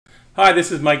Hi,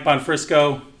 this is Mike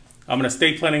Bonfrisco. I'm an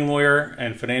estate planning lawyer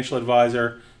and financial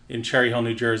advisor in Cherry Hill,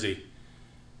 New Jersey.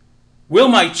 Will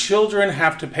my children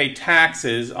have to pay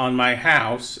taxes on my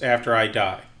house after I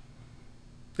die?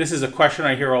 This is a question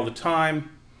I hear all the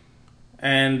time,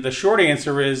 and the short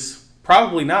answer is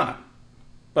probably not,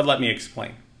 but let me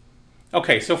explain.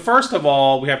 Okay, so first of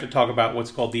all, we have to talk about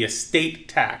what's called the estate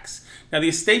tax. Now, the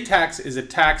estate tax is a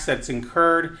tax that's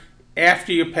incurred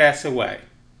after you pass away.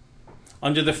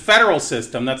 Under the federal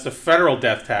system, that's the federal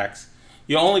death tax,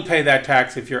 you only pay that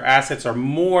tax if your assets are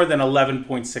more than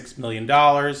 $11.6 million,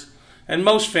 and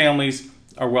most families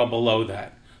are well below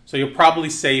that. So you're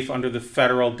probably safe under the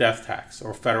federal death tax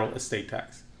or federal estate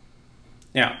tax.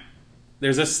 Now,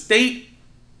 there's a state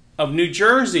of New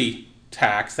Jersey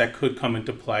tax that could come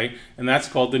into play, and that's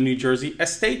called the New Jersey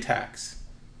estate tax.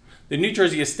 The New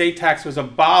Jersey estate tax was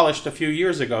abolished a few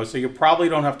years ago, so you probably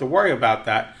don't have to worry about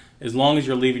that as long as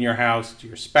you're leaving your house to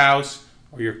your spouse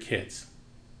or your kids.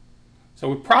 So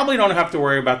we probably don't have to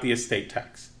worry about the estate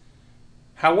tax.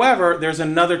 However, there's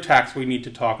another tax we need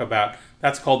to talk about.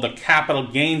 That's called the capital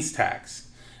gains tax.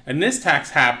 And this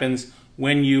tax happens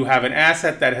when you have an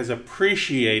asset that has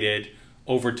appreciated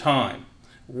over time.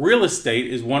 Real estate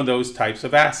is one of those types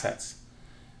of assets.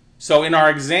 So in our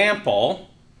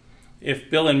example, if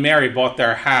Bill and Mary bought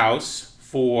their house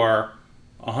for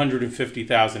 $150,000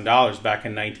 back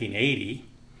in 1980.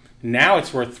 Now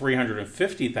it's worth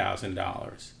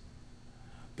 $350,000.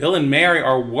 Bill and Mary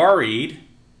are worried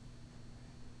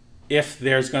if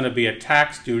there's going to be a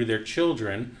tax due to their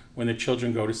children when the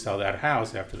children go to sell that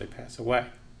house after they pass away.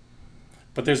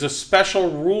 But there's a special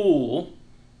rule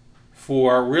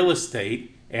for real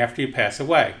estate after you pass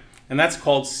away, and that's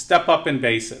called step up in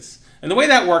basis. And the way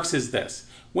that works is this.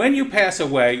 When you pass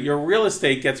away, your real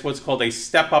estate gets what's called a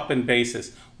step up in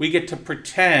basis. We get to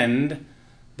pretend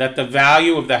that the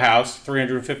value of the house,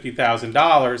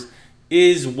 $350,000,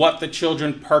 is what the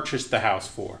children purchased the house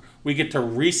for. We get to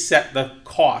reset the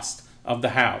cost of the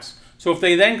house. So if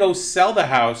they then go sell the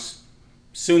house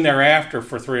soon thereafter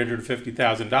for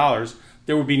 $350,000,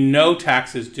 there would be no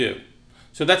taxes due.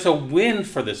 So that's a win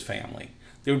for this family.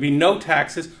 There would be no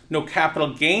taxes, no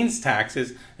capital gains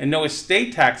taxes, and no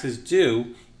estate taxes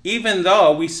due, even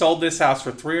though we sold this house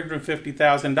for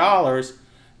 $350,000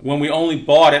 when we only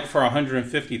bought it for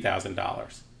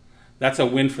 $150,000. That's a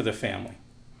win for the family.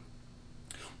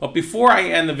 But before I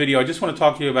end the video, I just want to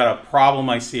talk to you about a problem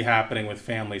I see happening with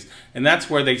families, and that's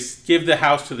where they give the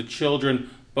house to the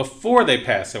children before they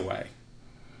pass away.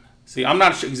 See, I'm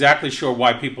not exactly sure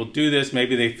why people do this.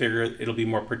 Maybe they figure it'll be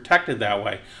more protected that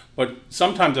way. But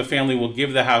sometimes a family will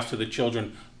give the house to the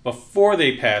children before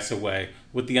they pass away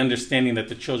with the understanding that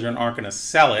the children aren't going to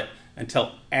sell it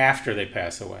until after they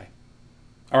pass away.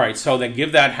 All right, so they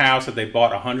give that house that they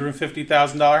bought, a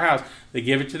 $150,000 house, they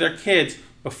give it to their kids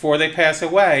before they pass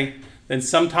away. Then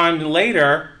sometime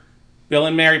later, Bill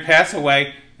and Mary pass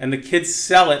away and the kids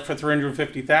sell it for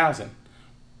 $350,000.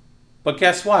 But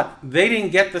guess what? They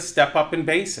didn't get the step up in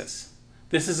basis.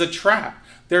 This is a trap.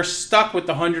 They're stuck with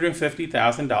the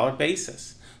 $150,000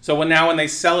 basis. So when they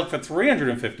sell it for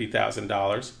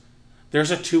 $350,000,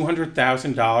 there's a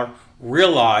 $200,000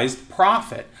 realized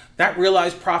profit. That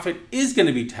realized profit is going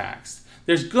to be taxed.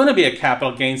 There's going to be a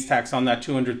capital gains tax on that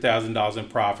 $200,000 in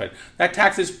profit. That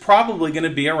tax is probably going to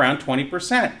be around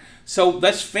 20%. So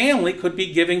this family could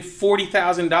be giving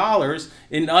 $40,000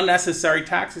 in unnecessary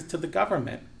taxes to the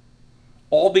government,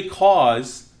 all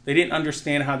because they didn't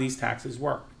understand how these taxes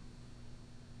work.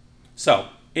 So,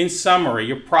 in summary,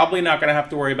 you're probably not going to have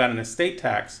to worry about an estate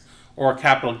tax or a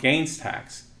capital gains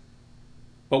tax.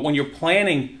 But when you're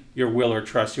planning your will or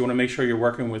trust, you want to make sure you're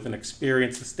working with an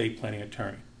experienced estate planning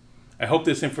attorney. I hope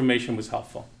this information was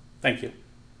helpful. Thank you.